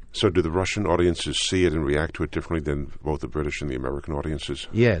with. So do the Russian audiences see it and react to it differently than both the British and the American audiences?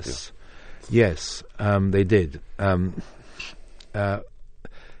 Yes. Yeah. Yes, they did.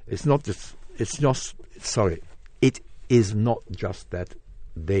 It's not just... It is not just that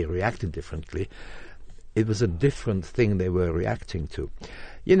they reacted differently. It was a different thing they were reacting to.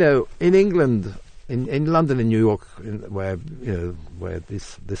 In England... In London and New York, where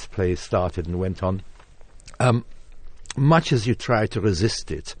this play started and went on, much as you try to resist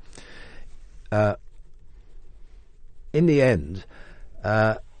it, in the end,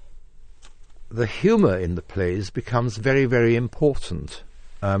 the humour in the plays becomes very, very important,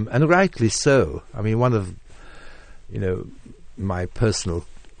 and rightly so. I mean, one of my personal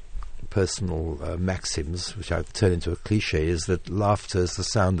maxims, which I've turned into a cliche, is that laughter is the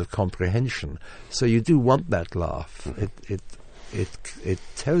sound of comprehension. So you do want that laugh. It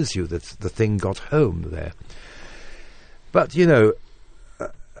tells you that the thing got home there. But in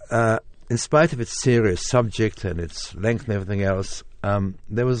spite of its serious subject and its length and everything else,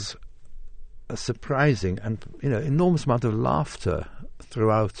 there was a surprising and enormous amount of laughter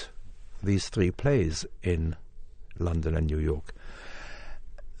throughout these three plays in London and New York.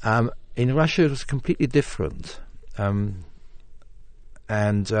 In Russia, it was completely different, and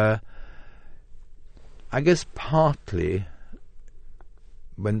I guess partly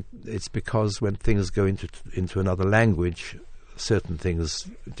it's because when things go into another language, certain things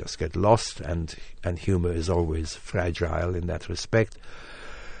just get lost, and humour is always fragile in that respect.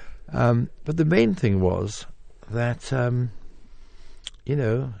 But the main thing was that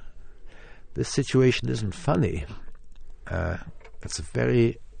this situation isn't funny. It's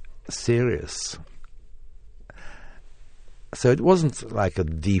very serious. So it wasn't like a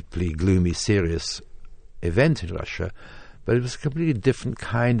deeply gloomy, serious event in Russia, but it was a completely different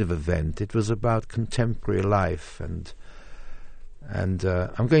kind of event. It was about contemporary life, and I'm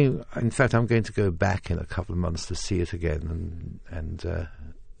going to go back in a couple of months to see it again, and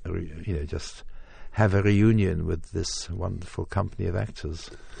just have a reunion with this wonderful company of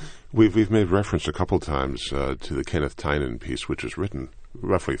actors. We've made reference a couple times to the Kenneth Tynan piece, which was written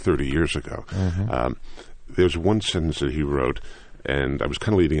roughly 30 years ago. Mm-hmm. There's one sentence that he wrote, and I was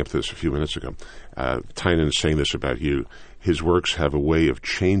kind of leading up to this a few minutes ago. Tynan is saying this about you. His works have a way of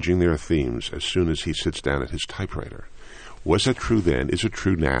changing their themes as soon as he sits down at his typewriter. Was that true then? Is it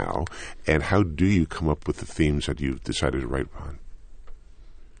true now? And how do you come up with the themes that you've decided to write upon?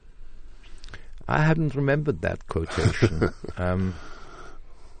 I hadn't remembered that quotation.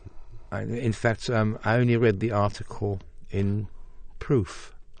 In fact, I only read the article in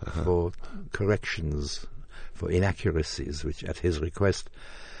Proof for corrections, for inaccuracies, which at his request.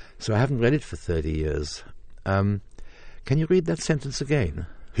 So I haven't read it for 30 years. Can you read that sentence again?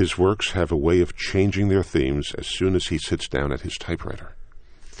 His works have a way of changing their themes as soon as he sits down at his typewriter.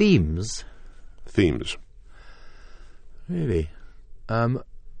 Themes? Themes. Really?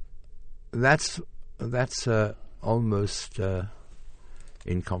 That's almost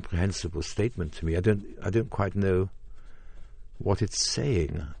incomprehensible statement to me. I don't quite know what it's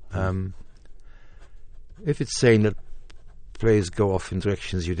saying. If it's saying that plays go off in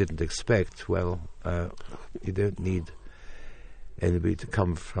directions you didn't expect, well, you don't need anybody to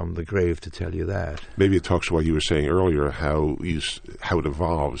come from the grave to tell you that. Maybe it talks to what you were saying earlier, how it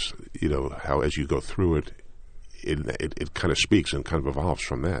evolves. How as you go through it, it kind of speaks and kind of evolves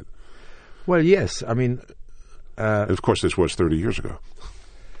from that. Well, yes. I mean, and of course, this was 30 years ago.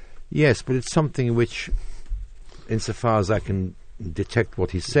 Yes, but it's something which, insofar as I can detect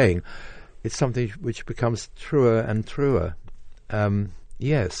what he's saying, it's something which becomes truer and truer.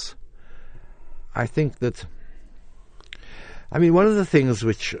 Yes. I think that... I mean, one of the things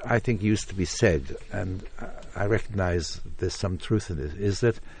which I think used to be said, and I recognize there's some truth in it, is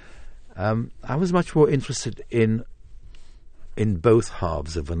that I was much more interested in both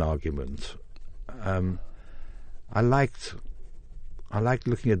halves of an argument. I liked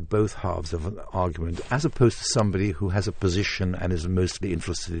looking at both halves of an argument, as opposed to somebody who has a position and is mostly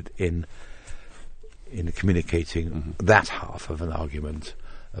interested in communicating that half of an argument,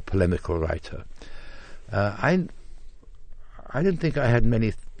 a polemical writer. I don't think I had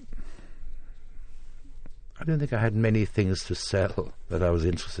many. I don't think I had many things to sell that I was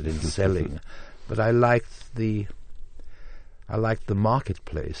interested in selling, but I liked the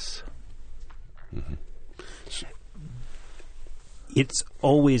marketplace. Mm-hmm. It's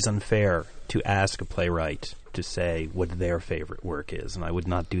always unfair to ask a playwright to say what their favorite work is, and I would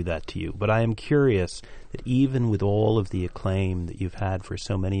not do that to you. But I am curious that even with all of the acclaim that you've had for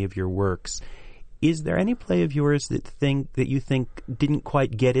so many of your works, is there any play of yours that you think didn't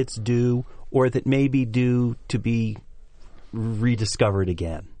quite get its due, or that may be due to be rediscovered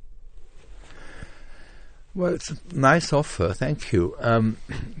again? Well, it's a nice offer. Thank you.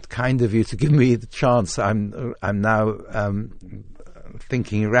 Kind of you to give me the chance. I'm now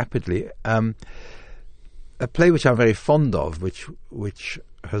thinking rapidly. A play which I'm very fond of, which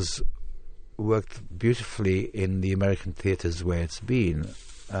has worked beautifully in the American theatres where it's been,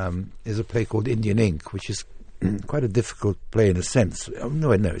 is a play called Indian Ink, which is quite a difficult play in a sense.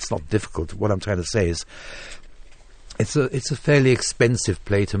 No, it's not difficult. What I'm trying to say is it's a fairly expensive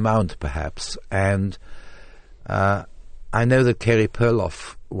play to mount, perhaps, and I know that Kerry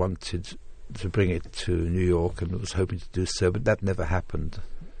Perloff wanted to bring it to New York and was hoping to do so, but that never happened.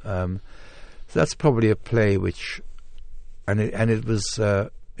 So that's probably a play which, and it was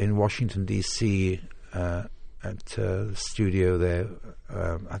in Washington D.C. At the studio there,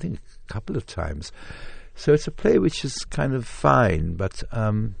 I think a couple of times. So it's a play which is kind of fine, but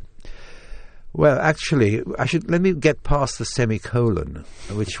well, actually, let me get past the semicolon,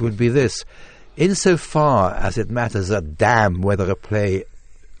 which would be this: insofar as it matters a damn whether a play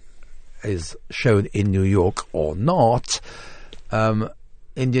is shown in New York or not,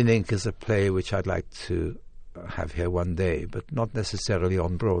 Indian Ink is a play which I'd like to have here one day, but not necessarily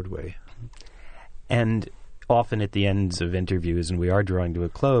on Broadway. And often at the ends of interviews, and we are drawing to a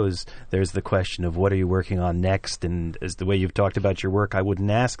close, there's the question of what are you working on next, and as the way you've talked about your work, I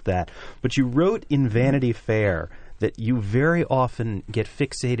wouldn't ask that. But you wrote in Vanity Fair that you very often get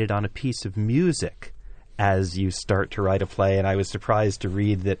fixated on a piece of music as you start to write a play, and I was surprised to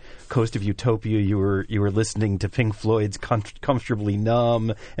read that Coast of Utopia you were listening to Pink Floyd's Comfortably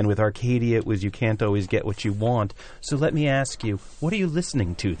Numb, and with Arcadia it was You Can't Always Get What You Want. So let me ask you, what are you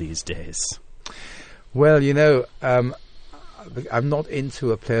listening to these days? Well, I'm not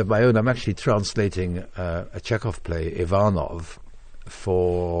into a play of my own. I'm actually translating a Chekhov play, Ivanov,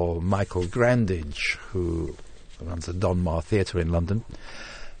 for Michael Grandage, who runs the Donmar Theatre in London.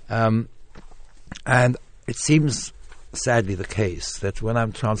 And it seems, sadly, the case that when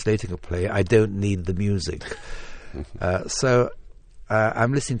I'm translating a play, I don't need the music. So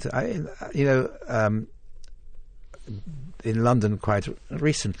I'm listening to, in London quite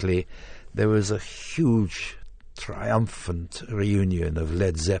recently, there was a huge, triumphant reunion of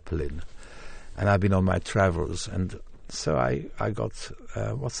Led Zeppelin, and I've been on my travels, and so I got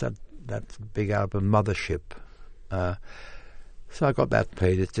what's that big album, Mothership. So I got that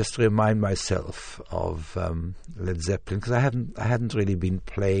played just to remind myself of Led Zeppelin, because I hadn't really been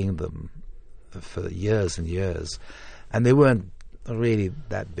playing them for years and years, and they weren't really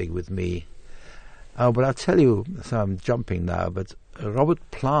that big with me. But I'll tell you, so I'm jumping now, but Robert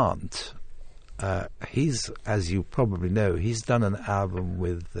Plant, he's, as you probably know, he's done an album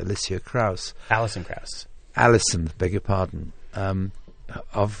with Alicia Krauss. Alison Krauss. Alison, beg your pardon,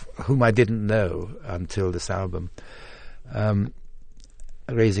 of whom I didn't know until this album.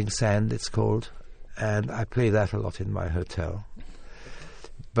 Raising Sand, it's called, and I play that a lot in my hotel.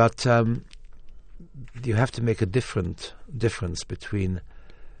 But you have to make a difference between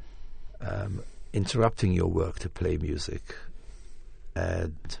interrupting your work to play music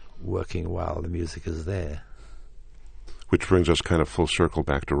and working while the music is there. Which brings us kind of full circle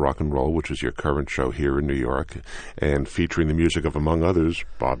back to rock and roll, which is your current show here in New York, and featuring the music of, among others,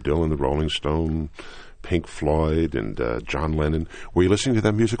 Bob Dylan, the Rolling Stone, Pink Floyd, and John Lennon. Were you listening to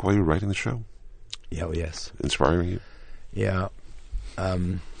that music while you were writing the show? Yeah, oh, yes. Inspiring you? Yeah. I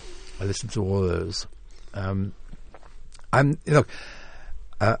listened to all those.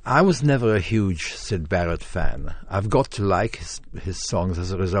 I was never a huge Syd Barrett fan. I've got to like his songs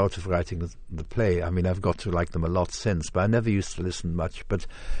as a result of writing the play. I mean, I've got to like them a lot since, but I never used to listen much. But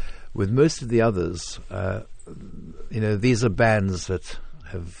with most of the others, these are bands that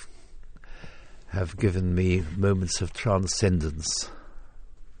have given me moments of transcendence.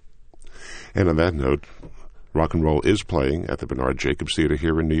 And on that note, rock and roll is playing at the Bernard Jacobs Theater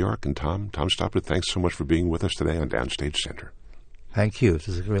here in New York. And Tom Stoppard, thanks so much for being with us today on Downstage Center. Thank you. It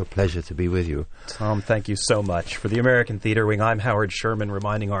was a real pleasure to be with you. Tom, thank you so much. For the American Theater Wing, I'm Howard Sherman,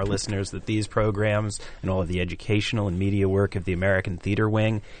 reminding our listeners that these programs and all of the educational and media work of the American Theater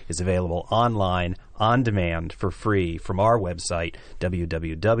Wing is available online, on demand, for free from our website,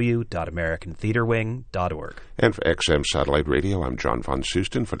 www.americantheaterwing.org. And for XM Satellite Radio, I'm John von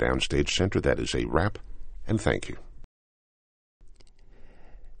Soosten. For Downstage Center, that is a wrap, and thank you.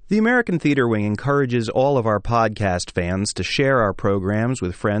 The American Theater Wing encourages all of our podcast fans to share our programs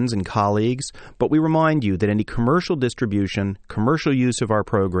with friends and colleagues, but we remind you that any commercial distribution, commercial use of our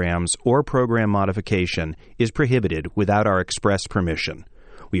programs, or program modification is prohibited without our express permission.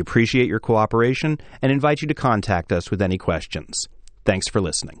 We appreciate your cooperation and invite you to contact us with any questions. Thanks for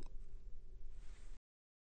listening.